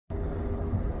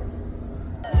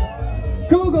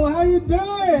Google, how you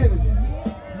doing?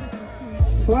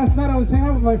 So last night I was hanging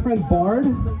out with my friend Bard,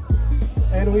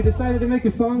 and we decided to make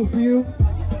a song for you.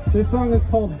 This song is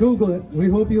called Google It. We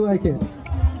hope you like it.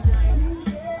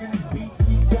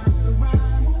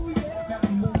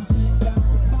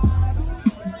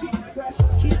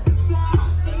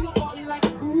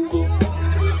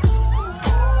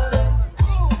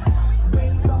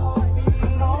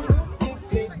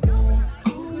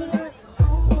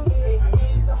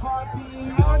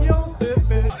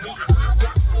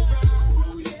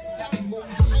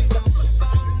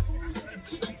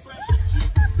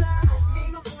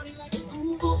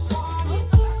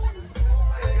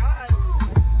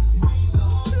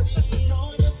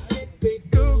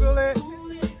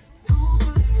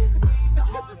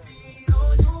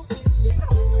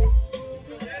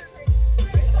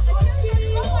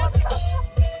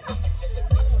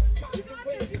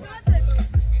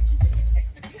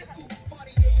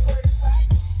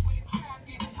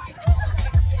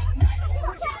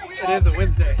 It is a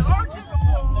Wednesday.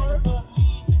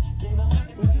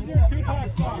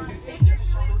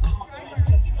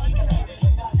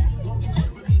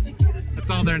 That's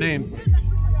all their names.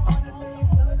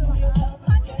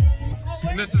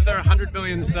 And this is their 100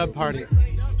 billion sub party.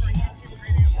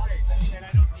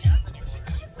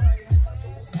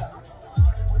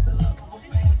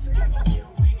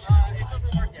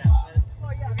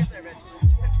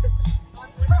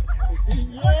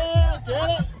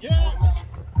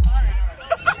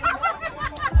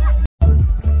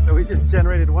 So we just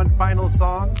generated one final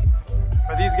song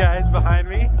for these guys behind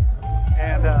me,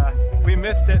 and we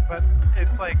missed it, but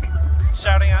it's like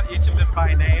shouting out each of them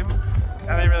by name,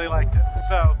 and they really liked it.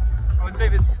 So I would say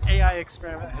this AI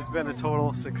experiment has been a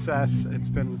total success. It's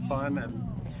been fun, and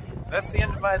that's the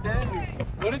end of my day.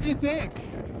 What did you think?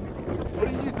 What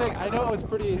did you think? I know it was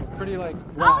pretty like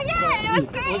rough. Oh yeah, it was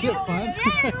great. Was it fun?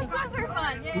 Yeah, it was super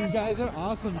fun. Yeah. You guys are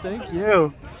awesome. Thank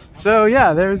you. So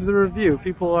yeah, there's the review.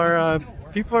 People are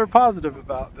positive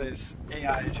about this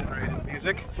AI generated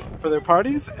music for their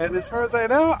parties, and as far as I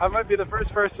know, I might be the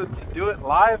first person to do it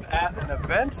live at an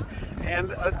event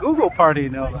and a Google party,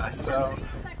 no less. So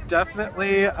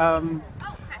definitely a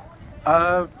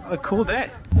cool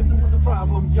day.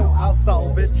 I'll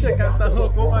solve it. Check out the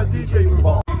hook with my DJ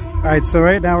revolve. All right, so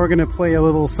right now we're gonna play a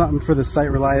little something for the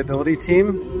site reliability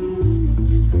team.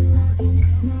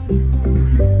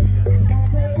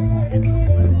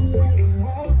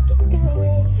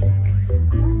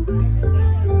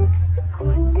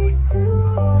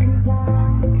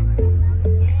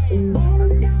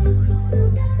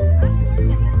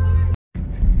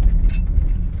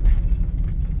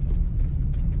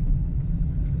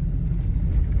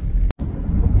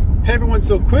 Hey everyone,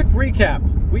 so quick recap.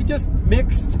 We just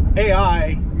mixed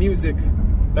AI music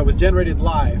that was generated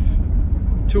live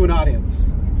to an audience,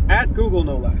 at Google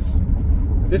no less.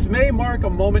 This may mark a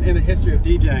moment in the history of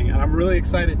DJing, and I'm really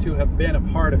excited to have been a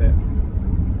part of it.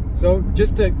 So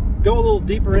just to go a little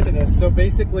deeper into this, so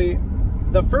basically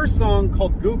the first song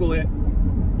called Google It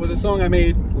was a song I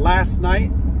made last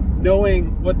night,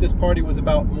 knowing what this party was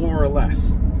about more or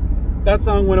less. That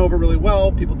song went over really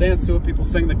well, people danced to it, people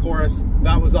sang the chorus,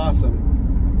 that was awesome.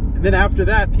 And then after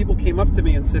that, people came up to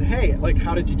me and said, hey, like,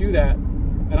 how did you do that?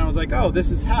 And I was like, oh, this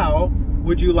is how.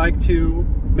 Would you like to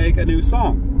make a new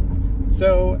song?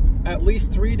 So at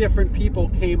least 3 different people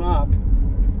came up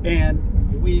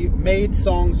and we made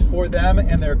songs for them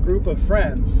and their group of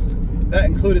friends. That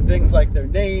included things like their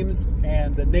names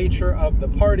and the nature of the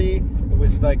party. It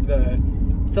was like the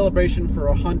celebration for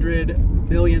 100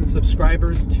 million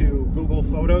subscribers to Google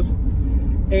Photos.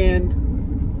 And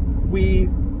we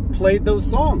played those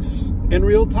songs in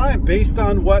real time based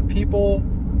on what people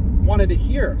wanted to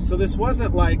hear. So this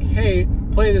wasn't like, hey,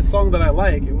 play this song that I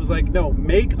like. It was like, no,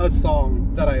 make a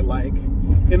song that I like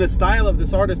in the style of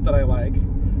this artist that I like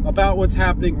about what's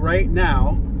happening right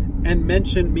now and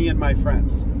mention me and my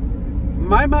friends.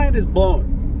 My mind is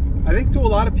blown. I think to a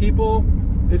lot of people,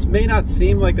 this may not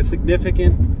seem like a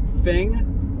significant thing,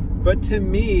 but to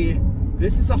me,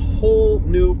 this is a whole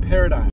new paradigm.